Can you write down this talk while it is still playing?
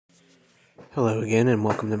Hello again and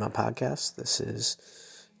welcome to my podcast. This is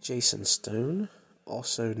Jason Stone,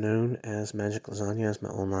 also known as Magic Lasagna as my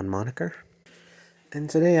online moniker. And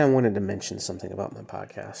today I wanted to mention something about my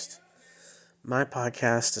podcast. My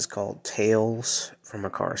podcast is called Tales from a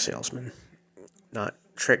Car Salesman. Not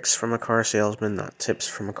tricks from a car salesman, not tips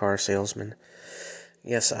from a car salesman.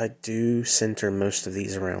 Yes, I do center most of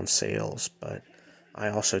these around sales, but I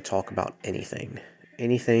also talk about anything.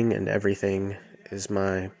 Anything and everything is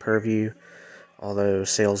my purview. Although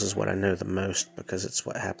sales is what I know the most because it's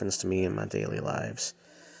what happens to me in my daily lives.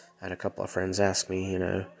 I had a couple of friends ask me,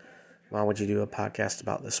 why would you do a podcast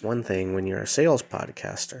about this one thing when you're a sales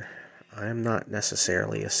podcaster? I am not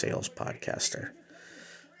necessarily a sales podcaster.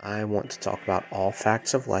 I want to talk about all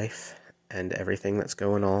facts of life and everything that's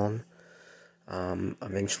going on.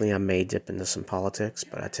 Eventually I may dip into some politics,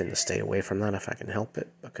 but I tend to stay away from that if I can help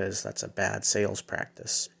it because that's a bad sales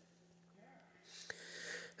practice.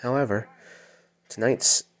 However,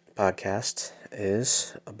 tonight's podcast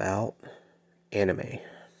is about anime.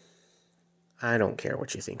 I don't care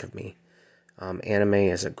what you think of me. Anime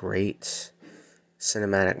is a great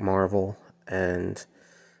cinematic marvel, and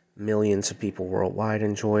millions of people worldwide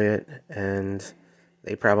enjoy it, and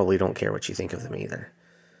they probably don't care what you think of them either.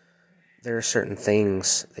 There are certain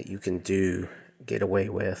things that you can do, get away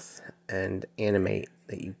with, and animate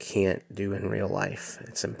that you can't do in real life.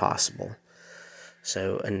 It's impossible.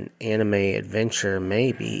 So an anime adventure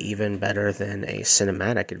may be even better than a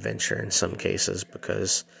cinematic adventure in some cases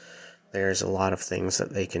because there's a lot of things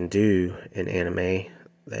that they can do in anime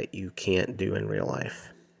that you can't do in real life.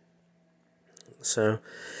 So,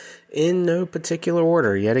 in no particular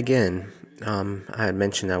order, yet again, I had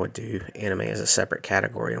mentioned I would do anime as a separate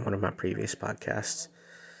category in one of my previous podcasts.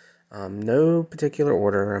 No particular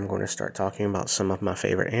order, I'm going to start talking about some of my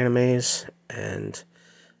favorite animes, and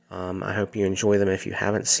I hope you enjoy them. If you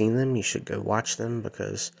haven't seen them, you should go watch them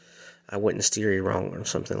because I wouldn't steer you wrong on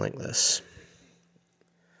something like this.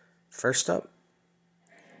 First up,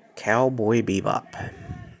 Cowboy Bebop.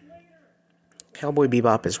 Cowboy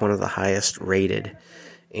Bebop is one of the highest rated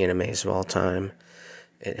animes of all time.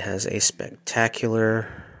 It has a spectacular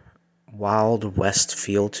Wild West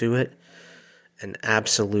feel to it, an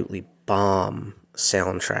absolutely bomb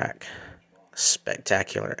soundtrack,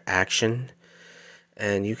 spectacular action,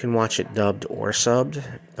 and you can watch it dubbed or subbed.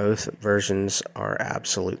 Both versions are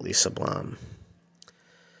absolutely sublime.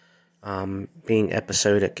 Being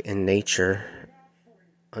episodic in nature,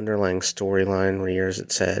 underlying storyline rears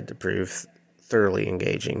its head to prove thoroughly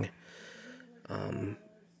engaging.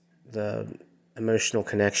 The emotional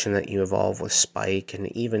connection that you evolve with Spike and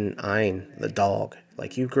even Ein, the dog.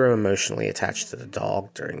 Like, you grow emotionally attached to the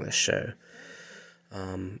dog during this show.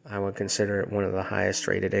 I would consider it one of the highest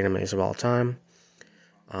rated animes of all time.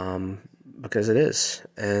 Because it is,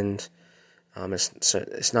 and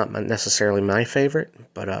it's not necessarily my favorite,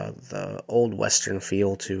 but the old Western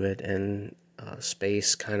feel to it and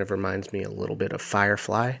space kind of reminds me a little bit of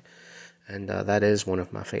Firefly, and that is one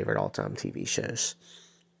of my favorite all-time TV shows.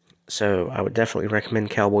 So I would definitely recommend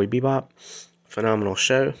Cowboy Bebop. Phenomenal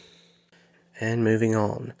show. And moving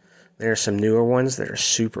on, there are some newer ones that are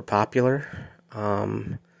super popular.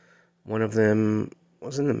 One of them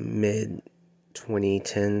was in the mid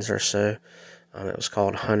 2010s or so. It was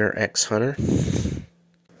called Hunter x Hunter.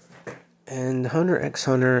 And Hunter x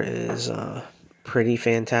Hunter is pretty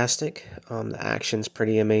fantastic. The action's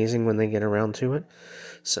pretty amazing when they get around to it.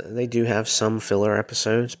 So they do have some filler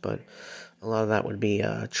episodes, but a lot of that would be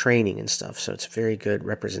training and stuff. So it's a very good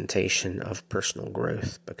representation of personal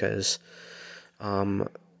growth because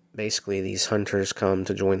basically these hunters come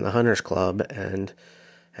to join the Hunters Club and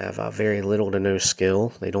have very little to no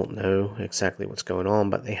skill. They don't know exactly what's going on,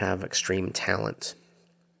 but they have extreme talent.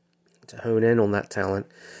 To hone in on that talent,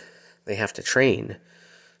 they have to train.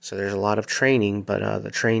 So there's a lot of training, but the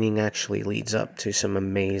training actually leads up to some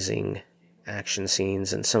amazing action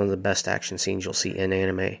scenes and some of the best action scenes you'll see in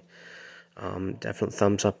anime. Definite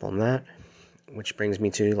thumbs up on that. Which brings me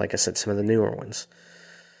to, like I said, some of the newer ones.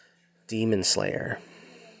 Demon Slayer.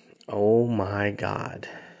 Oh my god.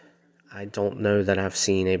 I don't know that I've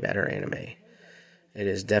seen a better anime. It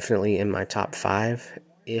is definitely in my top 5,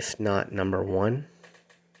 if not number 1.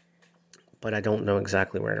 But I don't know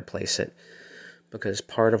exactly where to place it. Because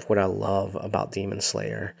part of what I love about Demon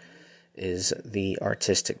Slayer is the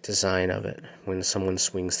artistic design of it. When someone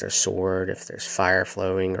swings their sword, if there's fire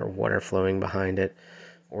flowing or water flowing behind it,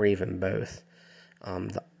 or even both.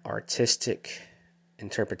 The artistic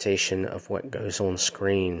interpretation of what goes on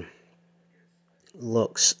screen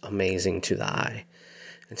looks amazing to the eye.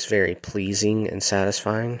 It's very pleasing and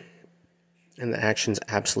satisfying, and the action's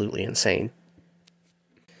absolutely insane.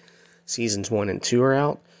 Seasons 1 and 2 are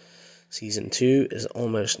out. Season 2 is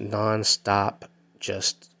almost non-stop,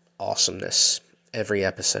 just awesomeness. Every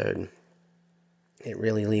episode. It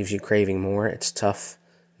really leaves you craving more. It's tough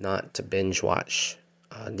not to binge watch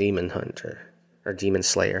Demon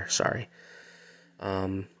Slayer, sorry.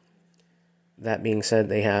 That being said,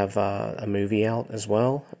 they have a movie out as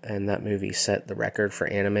well, and that movie set the record for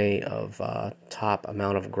anime of top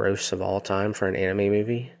amount of gross of all time for an anime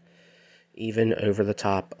movie, even over the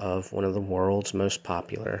top of one of the world's most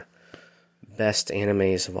popular, best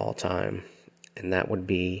animes of all time, and that would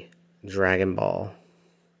be Dragon Ball.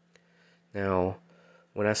 Now,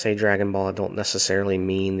 when I say Dragon Ball, I don't necessarily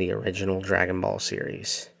mean the original Dragon Ball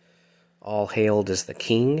series. All Hailed as the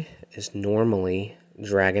King is normally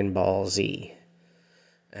Dragon Ball Z.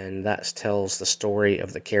 And that tells the story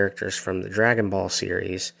of the characters from the Dragon Ball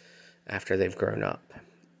series after they've grown up.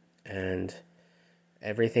 And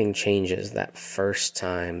everything changes that first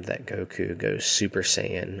time that Goku goes Super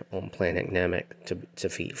Saiyan on planet Namek to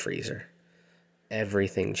defeat Freezer.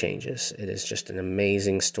 Everything changes. It is just an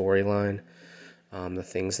amazing storyline. The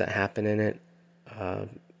things that happen in it,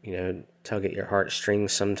 tug at your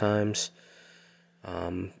heartstrings sometimes.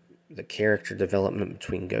 The character development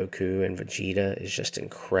between Goku and Vegeta is just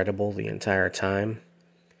incredible the entire time.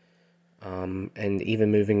 And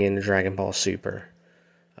even moving into Dragon Ball Super.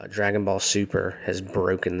 Dragon Ball Super has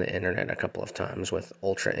broken the internet a couple of times with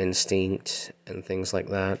Ultra Instinct and things like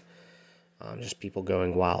that. Just people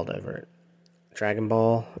going wild over it. Dragon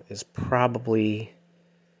Ball is probably,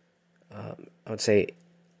 I would say,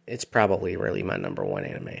 it's probably really my number one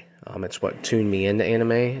anime. It's what tuned me into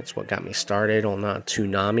anime. It's what got me started on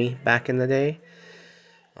Toonami back in the day.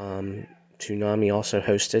 Toonami also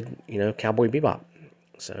hosted, Cowboy Bebop.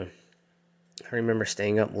 So I remember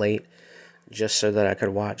staying up late just so that I could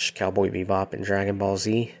watch Cowboy Bebop and Dragon Ball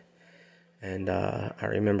Z. And I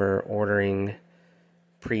remember ordering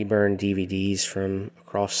pre-burned DVDs from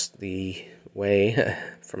across the way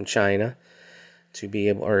from China to be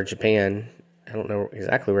able, or Japan. I don't know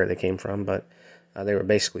exactly where they came from, but they were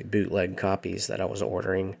basically bootleg copies that I was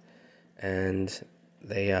ordering, and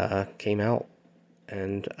they came out,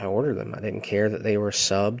 and I ordered them. I didn't care that they were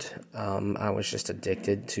subbed. I was just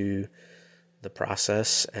addicted to the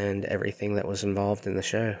process and everything that was involved in the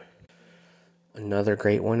show. Another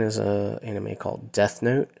great one is an anime called Death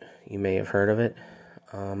Note. You may have heard of it.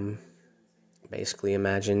 Basically,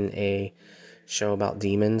 imagine a show about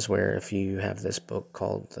demons where if you have this book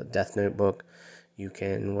called the Death Note book, you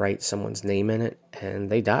can write someone's name in it and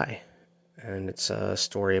they die. And it's a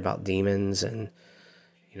story about demons and,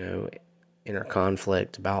 inner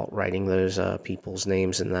conflict about writing those people's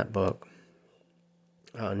names in that book.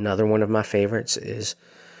 Another one of my favorites is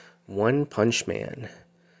One Punch Man.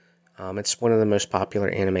 It's one of the most popular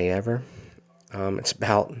anime ever. It's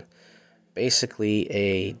about basically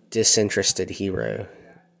a disinterested hero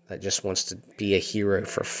that just wants to be a hero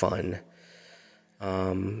for fun.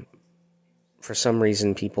 For some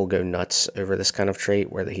reason, people go nuts over this kind of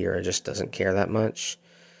trait where the hero just doesn't care that much.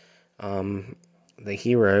 The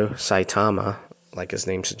hero, Saitama, like his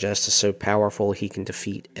name suggests, is so powerful he can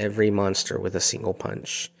defeat every monster with a single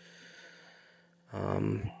punch.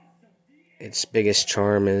 Its biggest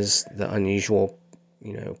charm is the unusual,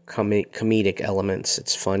 comedic elements.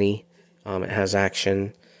 It's funny. It has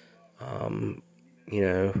action.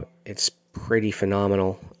 It's pretty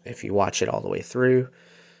phenomenal if you watch it all the way through.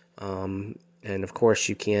 And of course,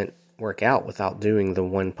 you can't work out without doing the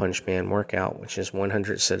One Punch Man workout, which is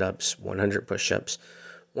 100 sit-ups, 100 push-ups,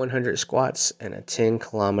 100 squats, and a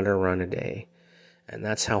 10-kilometer run a day. And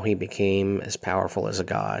that's how he became as powerful as a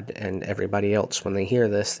god. And everybody else, when they hear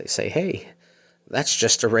this, they say, hey, that's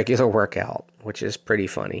just a regular workout, which is pretty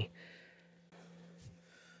funny.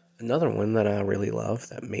 Another one that I really love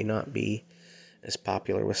that may not be as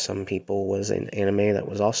popular with some people was an anime that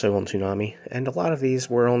was also on Toonami. And a lot of these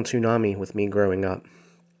were on Toonami with me growing up.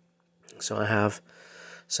 So I have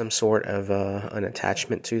some sort of an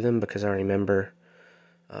attachment to them because I remember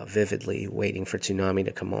vividly waiting for Toonami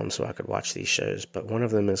to come on so I could watch these shows. But one of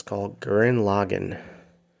them is called Gurren Lagann.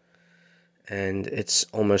 And it's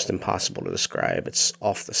almost impossible to describe. It's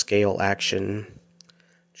off-the-scale action,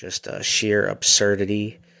 just sheer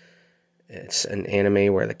absurdity. It's an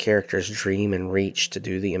anime where the characters dream and reach to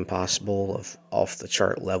do the impossible of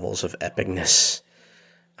off-the-chart levels of epicness.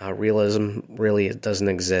 Realism really doesn't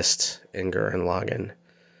exist in Gurren Lagann.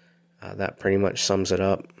 That pretty much sums it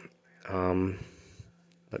up.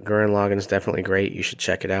 But Gurren Lagann is definitely great. You should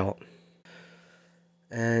check it out.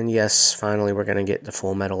 And yes, finally we're going to get to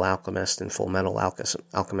Full Metal Alchemist and Full Metal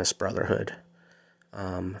Alchemist Brotherhood.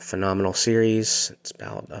 Phenomenal series. It's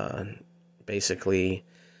about basically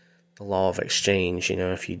the law of exchange.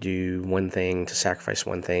 If you do one thing to sacrifice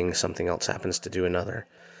one thing, something else happens to do another.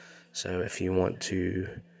 So if you want to,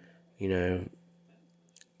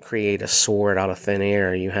 create a sword out of thin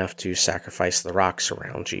air, you have to sacrifice the rocks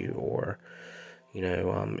around you. Or,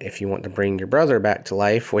 if you want to bring your brother back to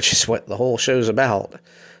life, which is what the whole show's about,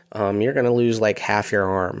 you're going to lose like half your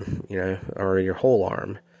arm, or your whole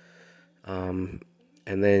arm. And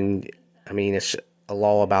then, it's a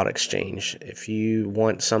law about exchange. If you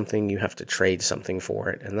want something, you have to trade something for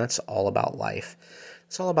it. And that's all about life.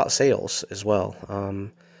 It's all about sales as well.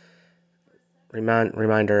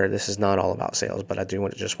 Reminder, this is not all about sales, but I do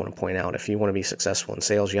just want to point out, if you want to be successful in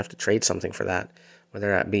sales, you have to trade something for that, whether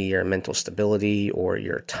that be your mental stability or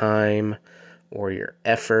your time or your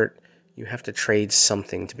effort. You have to trade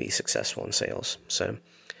something to be successful in sales. So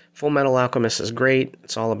Full Metal Alchemist is great.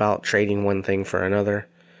 It's all about trading one thing for another.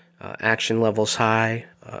 Action level's high.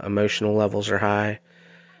 Emotional levels are high.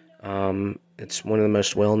 It's one of the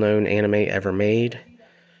most well-known anime ever made.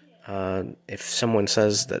 If someone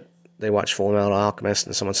says that they watch Full Metal Alchemist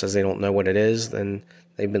and someone says they don't know what it is, then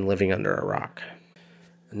they've been living under a rock.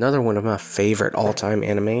 Another one of my favorite all-time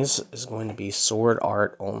animes is going to be Sword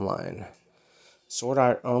Art Online. Sword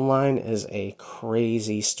Art Online is a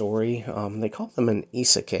crazy story. They call them an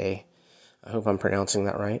isekai. I hope I'm pronouncing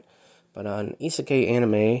that right. But an isekai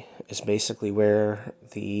anime is basically where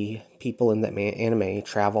the people in that anime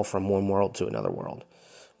travel from one world to another world.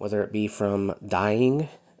 Whether it be from dying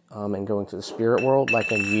and going to the spirit world,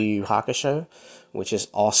 like in Yu Yu Hakusho, which is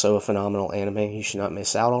also a phenomenal anime. You should not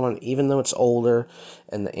miss out on it, even though it's older,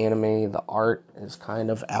 and the anime, the art is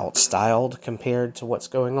kind of outstyled compared to what's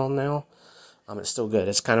going on now. It's still good.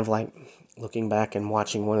 It's kind of like looking back and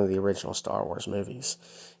watching one of the original Star Wars movies.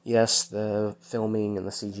 Yes, the filming and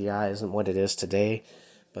the CGI isn't what it is today,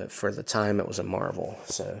 but for the time it was a marvel.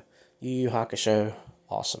 So, Yu Yu Hakusho,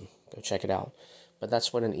 awesome. Go check it out. But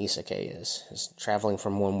that's what an isekai is traveling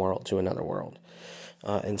from one world to another world.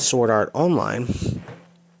 In Sword Art Online,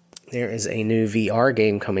 there is a new VR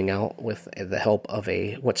game coming out with the help of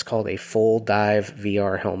what's called a full dive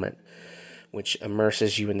VR helmet, which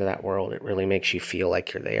immerses you into that world. It really makes you feel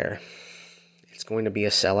like you're there. It's going to be a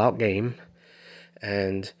sellout game,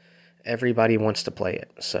 and everybody wants to play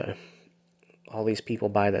it. So all these people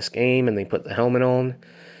buy this game, and they put the helmet on,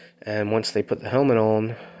 and once they put the helmet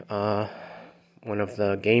on, one of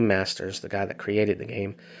the game masters, the guy that created the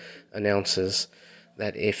game, announces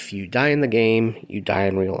that if you die in the game, you die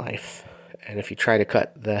in real life. And if you try to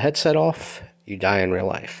cut the headset off, you die in real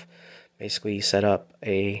life. Basically, he set up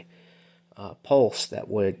a pulse that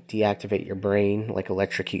would deactivate your brain, like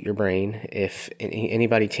electrocute your brain, if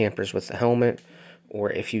anybody tampers with the helmet, or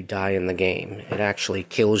if you die in the game. It actually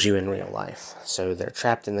kills you in real life. So they're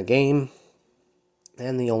trapped in the game,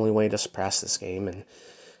 and the only way to suppress this game and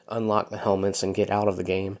unlock the helmets and get out of the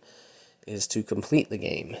game is to complete the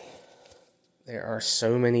game. There are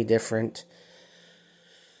so many different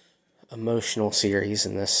emotional series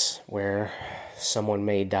in this where someone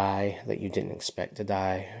may die that you didn't expect to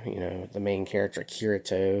die. The main character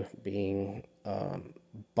Kirito being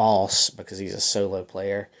boss because he's a solo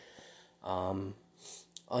player,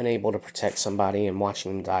 unable to protect somebody and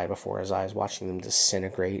watching them die before his eyes, watching them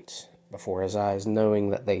disintegrate before his eyes, knowing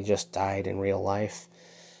that they just died in real life.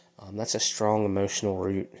 That's a strong emotional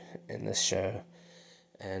root in this show,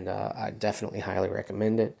 and I definitely highly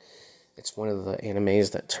recommend it. It's one of the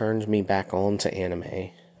animes that turned me back on to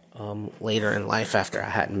anime later in life after I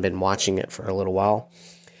hadn't been watching it for a little while.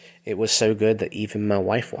 It was so good that even my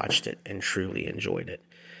wife watched it and truly enjoyed it.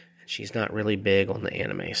 She's not really big on the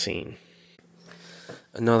anime scene.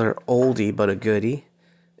 Another oldie but a goodie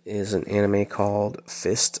is an anime called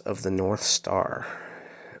Fist of the North Star.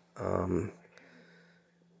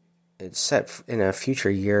 It's set in a future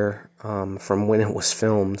year from when it was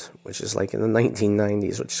filmed, which is like in the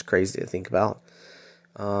 1990s, which is crazy to think about.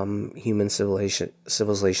 Human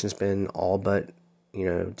civilization's been all but,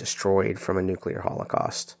 destroyed from a nuclear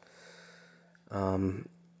holocaust.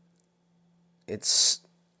 It's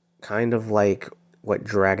kind of like what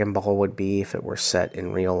Dragon Ball would be if it were set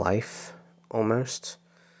in real life, almost.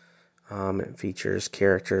 It features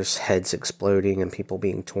characters' heads exploding and people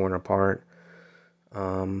being torn apart.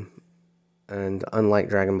 And unlike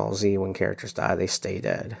Dragon Ball Z, when characters die, they stay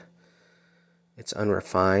dead. It's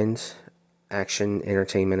unrefined, action,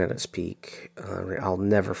 entertainment at its peak. I'll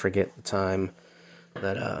never forget the time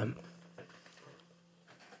that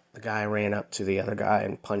the guy ran up to the other guy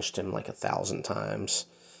and punched him like 1,000 times.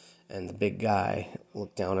 And the big guy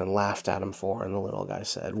looked down and laughed at him for it, and the little guy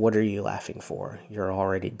said, "What are you laughing for? You're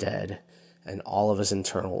already dead." And all of his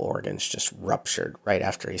internal organs just ruptured right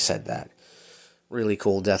after he said that, Really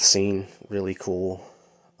cool death scene, really cool.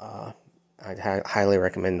 I'd highly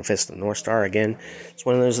recommend Fist of the North Star. Again, it's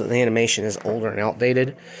one of those that the animation is older and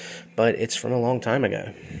outdated, but it's from a long time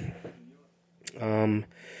ago.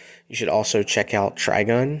 You should also check out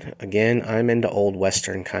Trigun. Again, I'm into old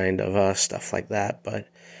Western kind of stuff like that, but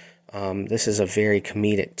this is a very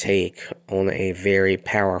comedic take on a very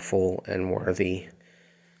powerful and worthy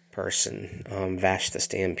person, Vash the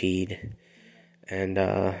Stampede. And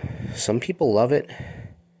some people love it,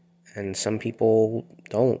 and some people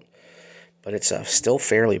don't. But it's still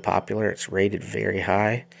fairly popular. It's rated very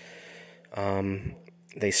high.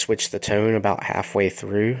 They switched the tone about halfway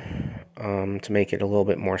through to make it a little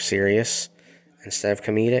bit more serious instead of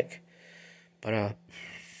comedic. But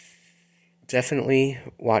definitely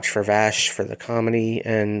watch for Vash for the comedy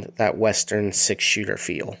and that Western six-shooter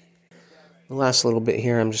feel. The last little bit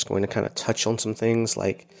here, I'm just going to kind of touch on some things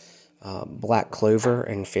like Black Clover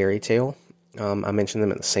and Fairy Tail. I mentioned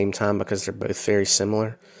them at the same time because they're both very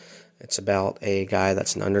similar. It's about a guy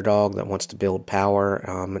that's an underdog that wants to build power.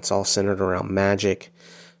 It's all centered around magic.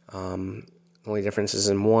 The only difference is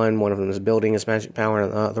in one of them is building his magic power,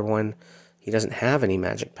 and the other one, he doesn't have any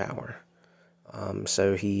magic power.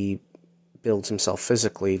 So he builds himself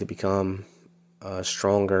physically to become a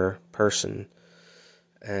stronger person,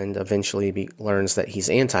 and eventually learns that he's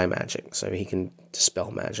anti-magic, so he can dispel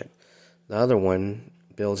magic. The other one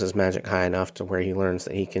builds his magic high enough to where he learns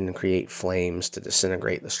that he can create flames to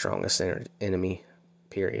disintegrate the strongest enemy,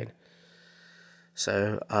 period.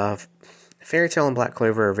 So, Fairy Tail and Black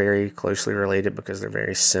Clover are very closely related because they're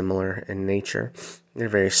very similar in nature. They're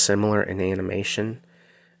very similar in animation,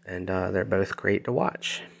 and they're both great to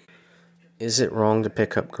watch. Is it wrong to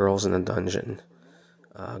pick up Girls in a Dungeon?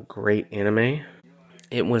 Great anime.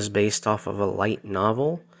 It was based off of a light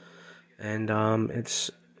novel, and it's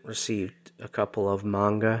received a couple of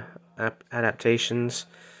manga adaptations,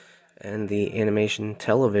 and the animation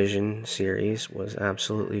television series was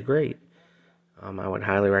absolutely great. I would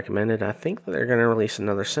highly recommend it. I think that they're going to release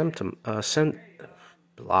another season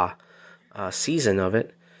of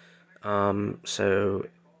it. So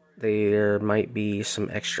there might be some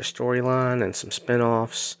extra storyline and some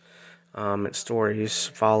spin-offs. Its stories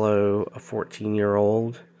follow a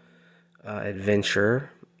 14-year-old adventurer.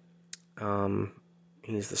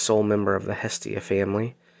 He's the sole member of the Hestia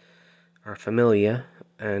family, or familia,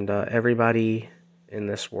 and everybody in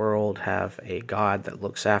this world have a god that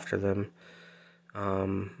looks after them.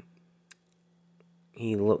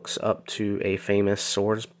 He looks up to a famous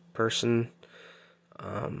swords person,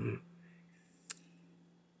 and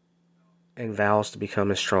vows to become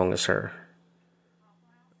as strong as her.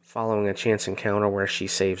 Following a chance encounter where she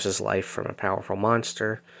saves his life from a powerful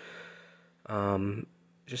monster.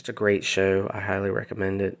 Just a great show. I highly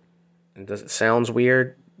recommend it. It sounds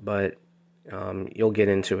weird, but you'll get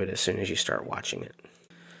into it as soon as you start watching it.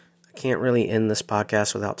 I can't really end this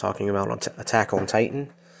podcast without talking about Attack on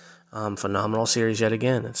Titan. Phenomenal series yet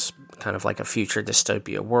again. It's kind of like a future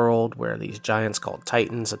dystopia world where these giants called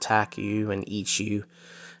Titans attack you and eat you.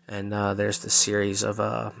 And there's this series of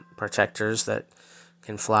protectors that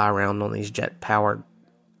can fly around on these jet-powered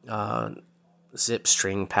zip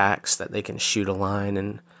string packs that they can shoot a line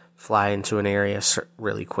and fly into an area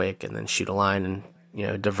really quick and then shoot a line and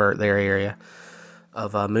divert their area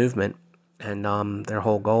of movement. And their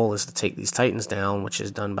whole goal is to take these Titans down, which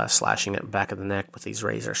is done by slashing at the back of the neck with these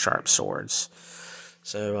razor-sharp swords.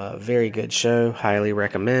 So, very good show. Highly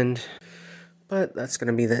recommend. But that's going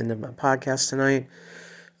to be the end of my podcast tonight.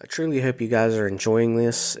 I truly hope you guys are enjoying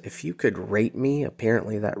this. If you could rate me,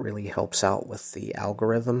 apparently that really helps out with the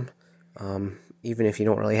algorithm. Even if you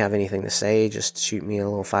don't really have anything to say, just shoot me a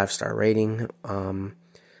little 5-star rating.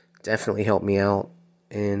 Definitely help me out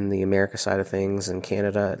in the America side of things. In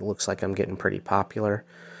Canada, it looks like I'm getting pretty popular.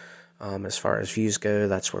 As far as views go,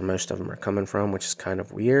 that's where most of them are coming from, which is kind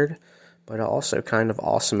of weird, but also kind of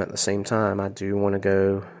awesome at the same time. I do want to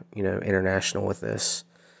go, international with this,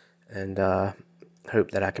 and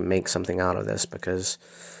hope that I can make something out of this because,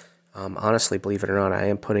 honestly, believe it or not, I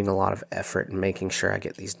am putting a lot of effort in making sure I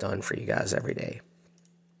get these done for you guys every day.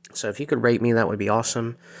 So if you could rate me, that would be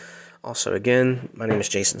awesome. Also, again, my name is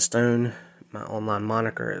Jason Stone. My online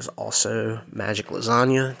moniker is also Magic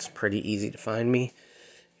Lasagna. It's pretty easy to find me.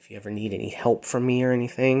 If you ever need any help from me or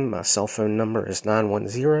anything, my cell phone number is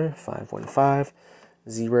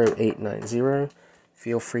 910-515-0890.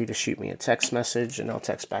 Feel free to shoot me a text message, and I'll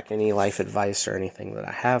text back any life advice or anything that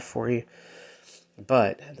I have for you.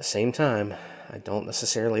 But at the same time, I don't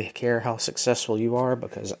necessarily care how successful you are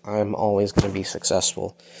because I'm always going to be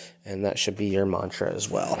successful, and that should be your mantra as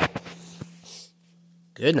well.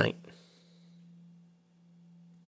 Good night.